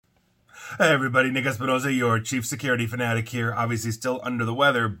Hey everybody, Nick Espinosa, your chief security fanatic here. Obviously still under the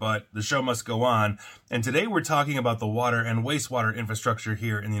weather, but the show must go on. And today we're talking about the water and wastewater infrastructure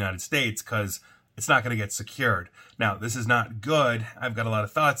here in the United States because it's not going to get secured. Now, this is not good. I've got a lot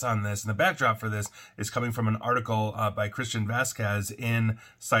of thoughts on this, and the backdrop for this is coming from an article by Christian Vasquez in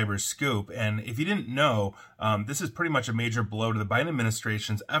Cyber Scoop. And if you didn't know, this is pretty much a major blow to the Biden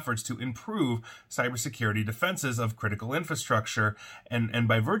administration's efforts to improve cybersecurity defenses of critical infrastructure. And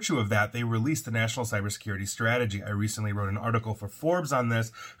by virtue of that, they released the National Cybersecurity Strategy. I recently wrote an article for Forbes on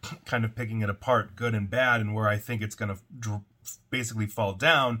this, kind of picking it apart, good and bad, and where I think it's going to basically fall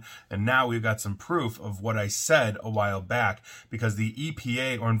down. And now we've got some proof of what I said a while back, because the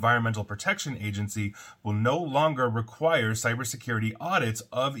EPA, or Environmental Protection Agency, will no longer require cybersecurity audits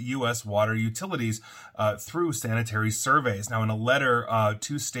of U.S. water utilities through sanitary surveys. Now, in a letter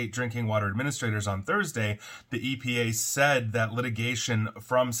to state drinking water administrators on Thursday, the EPA said that litigation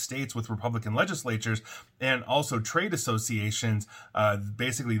from states with Republican legislatures and also trade associations,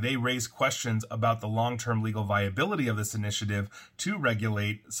 basically they raised questions about the long-term legal viability of this initiative to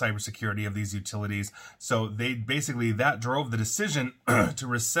regulate cybersecurity of these utilities. So that drove the decision to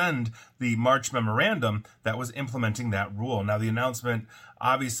rescind the March memorandum that was implementing that rule. Now, the announcement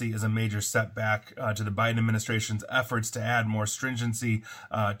obviously is a major setback to the Biden administration's efforts to add more stringency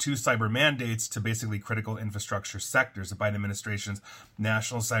to cyber mandates to basically critical infrastructure sectors. The Biden administration's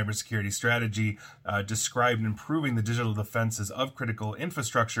National Cybersecurity Strategy described improving the digital defenses of critical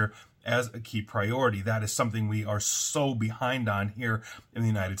infrastructure as a key priority. That is something we are so behind on here in the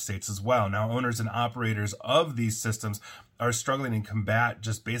United States as well. Now, owners and operators of these systems are struggling to combat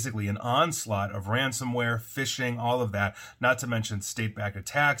just basically an onslaught of ransomware, phishing, all of that, not to mention state-backed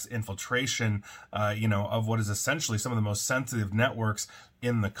attacks, infiltration, of what is essentially some of the most sensitive networks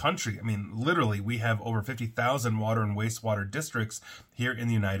in the country. I mean, literally, we have over 50,000 water and wastewater districts here in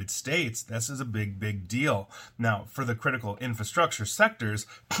the United States. This is a big, big deal. Now, for the critical infrastructure sectors,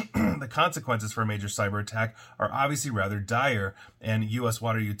 the consequences for a major cyber attack are obviously rather dire, and U.S.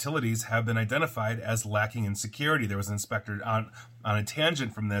 water utilities have been identified as lacking in security. There was an inspector on a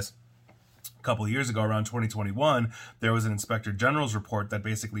tangent from this. A couple of years ago, around 2021, there was an Inspector General's report that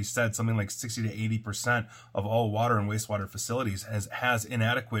basically said something like 60 to 80% of all water and wastewater facilities has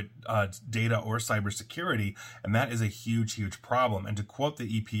inadequate data or cybersecurity, and that is a huge, huge problem. And to quote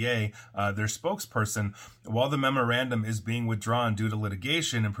the EPA, their spokesperson, while the memorandum is being withdrawn due to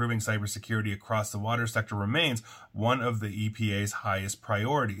litigation, improving cybersecurity across the water sector remains one of the EPA's highest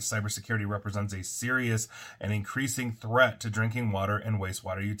priorities. Cybersecurity represents a serious and increasing threat to drinking water and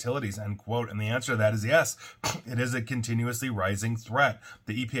wastewater utilities, end quote. And the answer to that is yes, it is a continuously rising threat.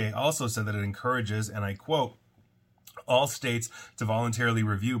 The EPA also said that it encourages, and I quote, all states to voluntarily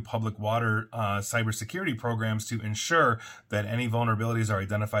review public water cybersecurity programs to ensure that any vulnerabilities are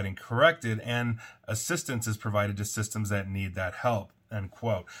identified and corrected, and assistance is provided to systems that need that help. End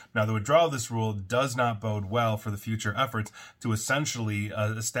quote. Now, the withdrawal of this rule does not bode well for the future efforts to essentially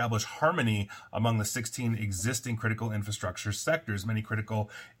establish harmony among the 16 existing critical infrastructure sectors. Many critical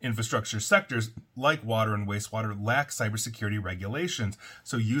infrastructure sectors, like water and wastewater, lack cybersecurity regulations.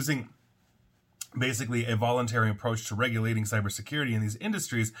 So using basically a voluntary approach to regulating cybersecurity in these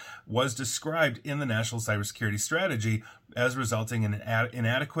industries was described in the National Cybersecurity Strategy as resulting in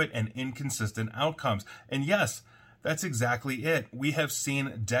inadequate and inconsistent outcomes. And yes, that's exactly it. We have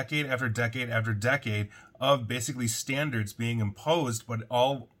seen decade after decade after decade of basically standards being imposed, but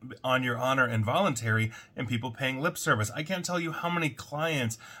all on your honor and voluntary, and people paying lip service. I can't tell you how many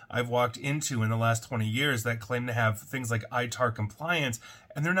clients I've walked into in the last 20 years that claim to have things like ITAR compliance,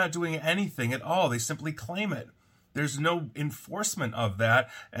 and they're not doing anything at all. They simply claim it. There's no enforcement of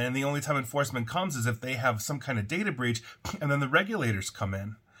that, and the only time enforcement comes is if they have some kind of data breach, and then the regulators come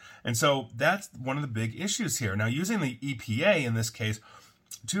in. And so that's one of the big issues here. Now, using the EPA in this case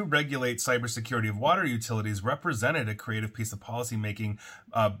to regulate cybersecurity of water utilities represented a creative piece of policymaking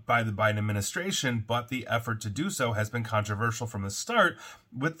by the Biden administration, but the effort to do so has been controversial from the start,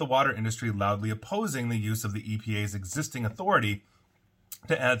 with the water industry loudly opposing the use of the EPA's existing authority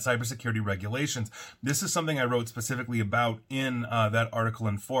to add cybersecurity regulations. This is something I wrote specifically about in that article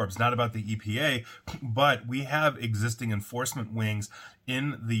in Forbes, not about the EPA, but we have existing enforcement wings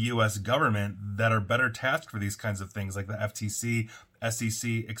in the U.S. government that are better tasked for these kinds of things, like the FTC,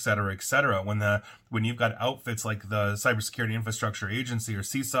 SEC, et cetera, et cetera. When you've got outfits like the Cybersecurity Infrastructure Agency, or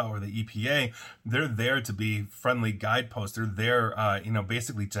CISA, or the EPA, they're there to be friendly guideposts. They're there,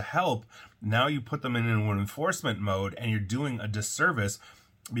 basically to help. Now you put them in an enforcement mode, and you're doing a disservice,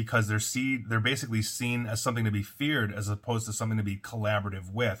 because they're basically seen as something to be feared as opposed to something to be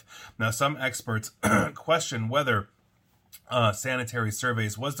collaborative with. Now, some experts question whether sanitary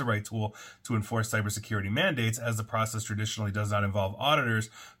surveys was the right tool to enforce cybersecurity mandates, as the process traditionally does not involve auditors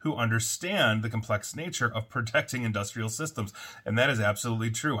who understand the complex nature of protecting industrial systems. And that is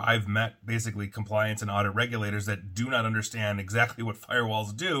absolutely true. I've met basically compliance and audit regulators that do not understand exactly what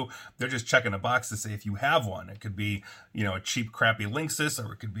firewalls do. They're just checking a box to say if you have one. It could be, a cheap, crappy Linksys,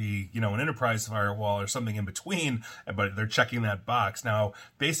 or it could be, an enterprise firewall or something in between, but they're checking that box. Now,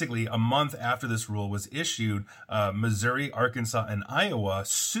 basically, a month after this rule was issued, Missouri, Arkansas, and Iowa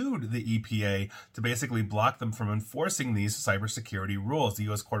sued the EPA to basically block them from enforcing these cybersecurity rules. The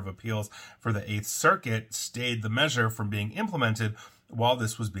U.S. Court of Appeals for the Eighth Circuit stayed the measure from being implemented while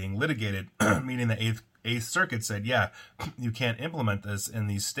this was being litigated, meaning the Eighth Circuit said, yeah, you can't implement this in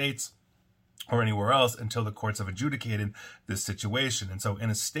these states or anywhere else until the courts have adjudicated this situation. And so in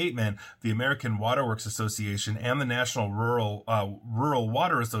a statement, the American Water Works Association and the National Rural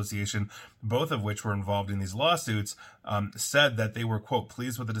Water Association, both of which were involved in these lawsuits, said that they were, quote,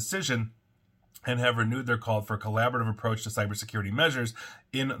 pleased with the decision and have renewed their call for a collaborative approach to cybersecurity measures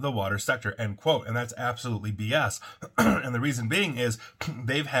in the water sector, end quote. And that's absolutely BS. And the reason being is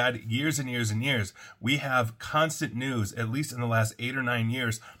they've had years and years and years. We have constant news, at least in the last 8 or 9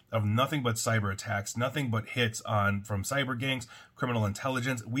 years, of nothing but cyber attacks, nothing but hits from cyber gangs, criminal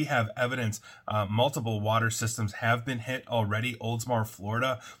intelligence. We have evidence. Multiple water systems have been hit already. Oldsmar,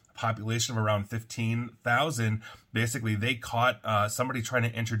 Florida, population of around 15,000. Basically, they caught somebody trying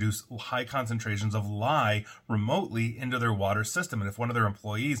to introduce high concentrations of lye remotely into their water system. And if one of their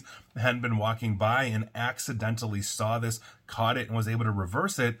employees hadn't been walking by and accidentally saw this, caught it, and was able to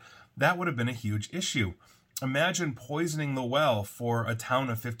reverse it, that would have been a huge issue. Imagine poisoning the well for a town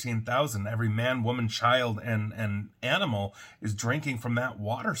of 15,000. Every man, woman, child, and animal is drinking from that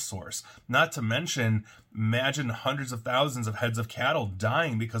water source. Not to mention, imagine hundreds of thousands of heads of cattle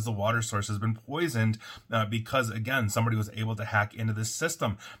dying because the water source has been poisoned because, again, somebody was able to hack into this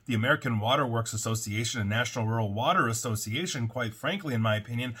system. The American Water Works Association and National Rural Water Association, quite frankly, in my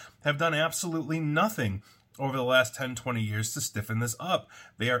opinion, have done absolutely nothing over the last 10, 20 years to stiffen this up.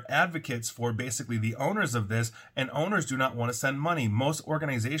 They are advocates for basically the owners of this, and owners do not want to send money. Most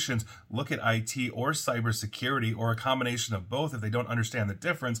organizations look at IT or cybersecurity or a combination of both, if they don't understand the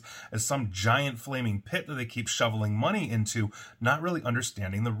difference, as some giant flaming pit that they keep shoveling money into, not really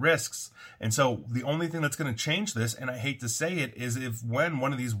understanding the risks. And so the only thing that's going to change this, and I hate to say it, is when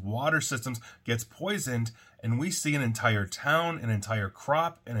one of these water systems gets poisoned and we see an entire town, an entire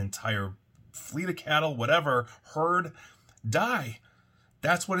crop, an entire fleet of cattle, whatever, herd, die.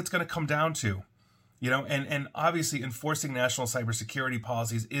 That's what it's going to come down to. And obviously enforcing national cybersecurity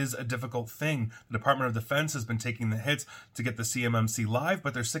policies is a difficult thing. The Department of Defense has been taking the hits to get the CMMC live,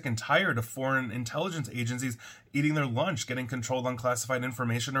 but they're sick and tired of foreign intelligence agencies eating their lunch, getting controlled unclassified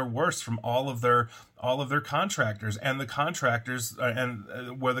information, or worse, from all of their contractors and the contractors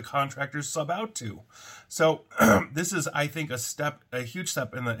and where the contractors sub out to. So this is, I think, a huge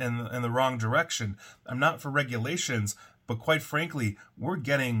step in the wrong direction. I'm not for regulations, but quite frankly, we're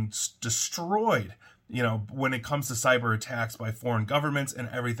getting destroyed, when it comes to cyber attacks by foreign governments and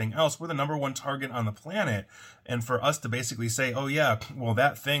everything else. We're the number one target on the planet. And for us to basically say, oh yeah, well,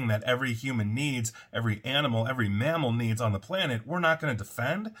 that thing that every human needs, every animal, every mammal needs on the planet, we're not going to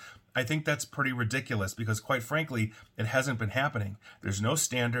defend. I think that's pretty ridiculous because, quite frankly, it hasn't been happening. There's no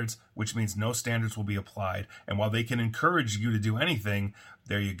standards, which means no standards will be applied. And while they can encourage you to do anything,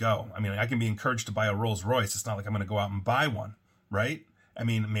 there you go. I mean, I can be encouraged to buy a Rolls Royce. It's not like I'm going to go out and buy one, right? I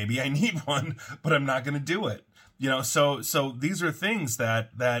mean, maybe I need one, but I'm not going to do it. So these are things that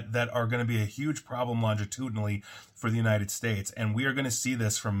are going to be a huge problem longitudinally for the United States. And we are going to see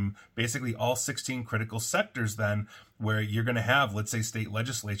this from basically all 16 critical sectors then, where you're going to have, let's say, state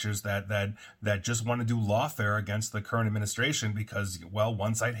legislatures that just want to do lawfare against the current administration because, well,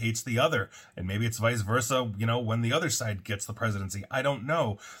 one side hates the other. And maybe it's vice versa, when the other side gets the presidency. I don't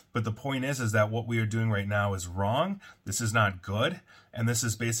know. But the point is that what we are doing right now is wrong. This is not good. And this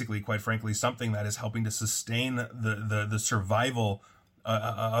is basically, quite frankly, something that is helping to sustain the survival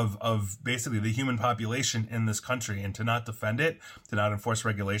of basically the human population in this country. And to not defend it, to not enforce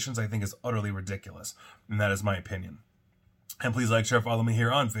regulations, I think is utterly ridiculous. And that is my opinion. And please like, share, follow me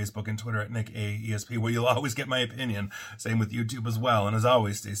here on Facebook and Twitter at Nick ESP, where you'll always get my opinion. Same with YouTube as well. And as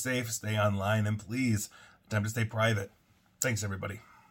always, stay safe, stay online, and please, attempt to stay private. Thanks, everybody.